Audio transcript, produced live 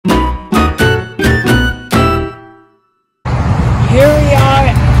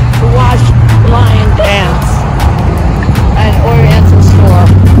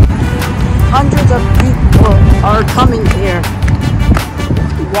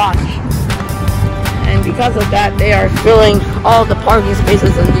and because of that, they are filling all the parking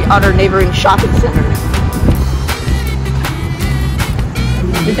spaces in the other neighboring shopping centers.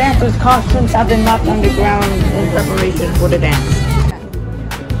 The dancers' costumes have been left on the ground in preparation for the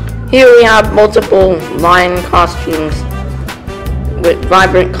dance. Here we have multiple lion costumes with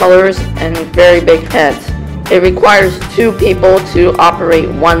vibrant colors and very big heads. It requires 2 people to operate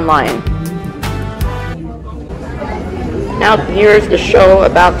one lion. Now here's the show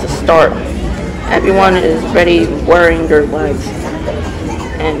about to start. Everyone is ready wearing their legs,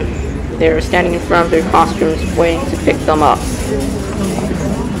 and they're standing in front of their costumes waiting to pick them up.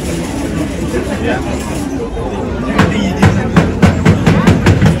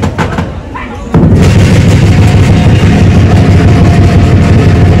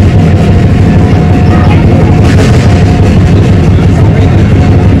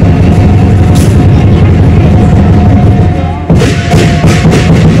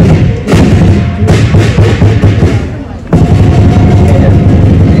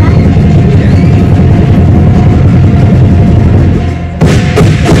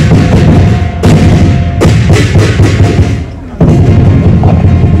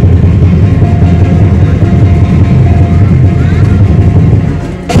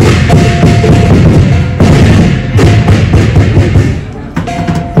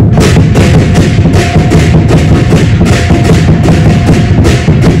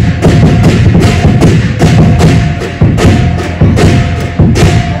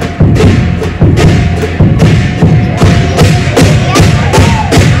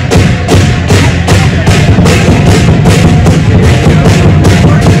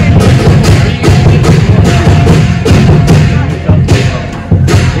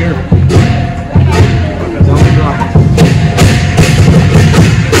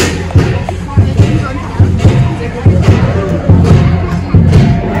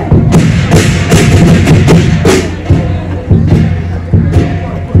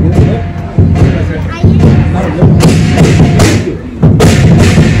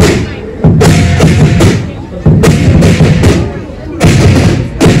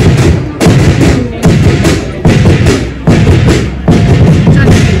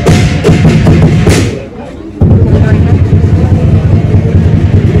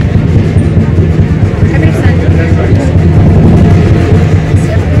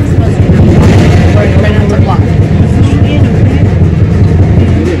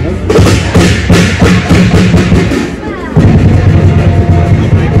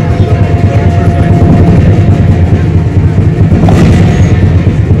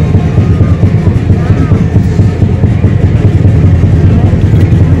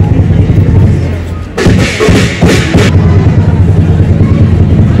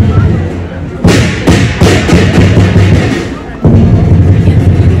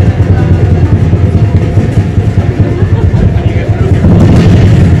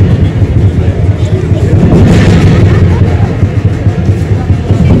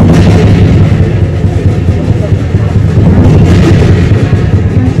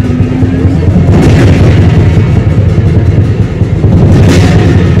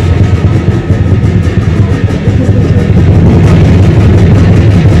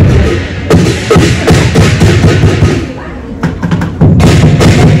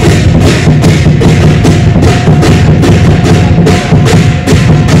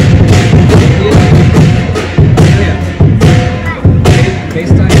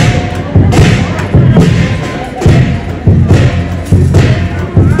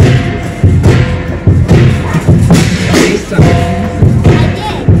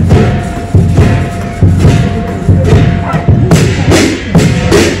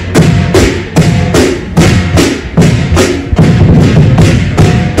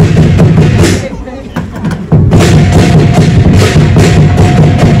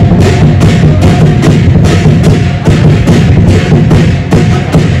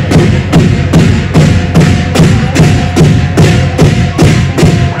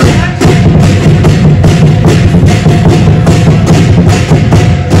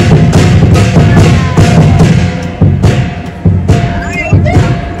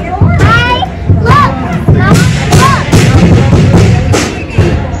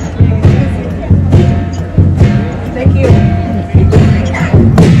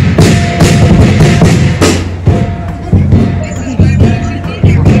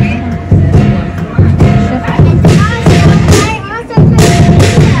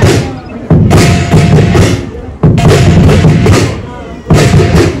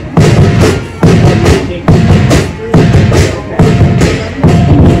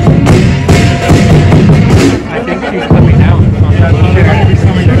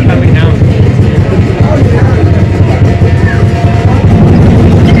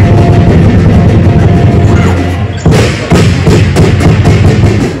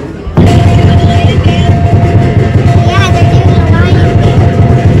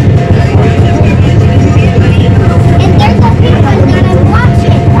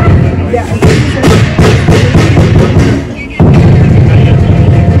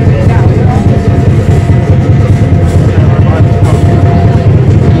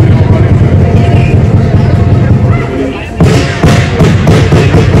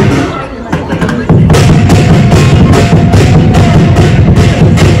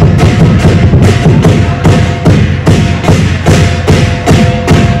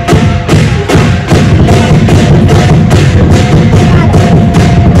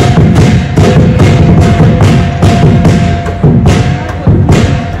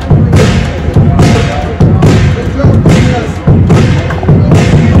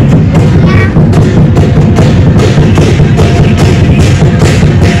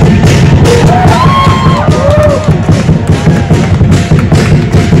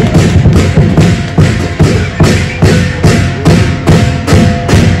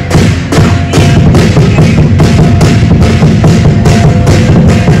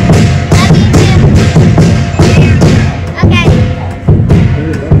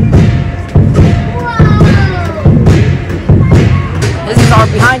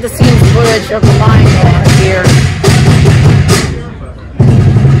 behind the scenes footage of the lion here.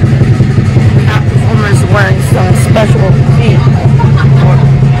 Our performers wearing some special feet or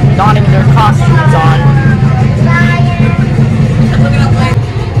donning their costumes on.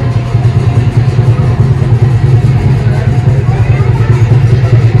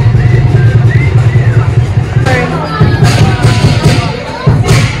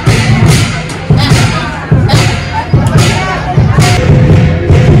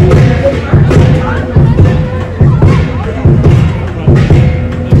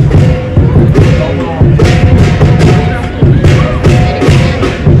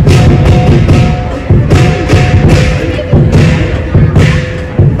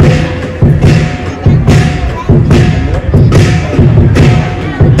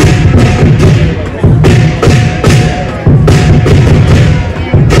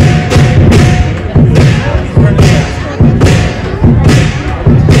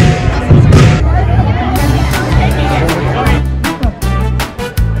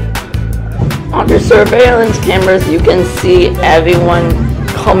 Under surveillance cameras, you can see everyone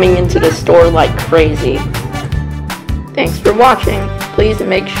coming into the store like crazy. Thanks for watching. Please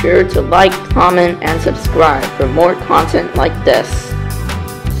make sure to like, comment, and subscribe for more content like this.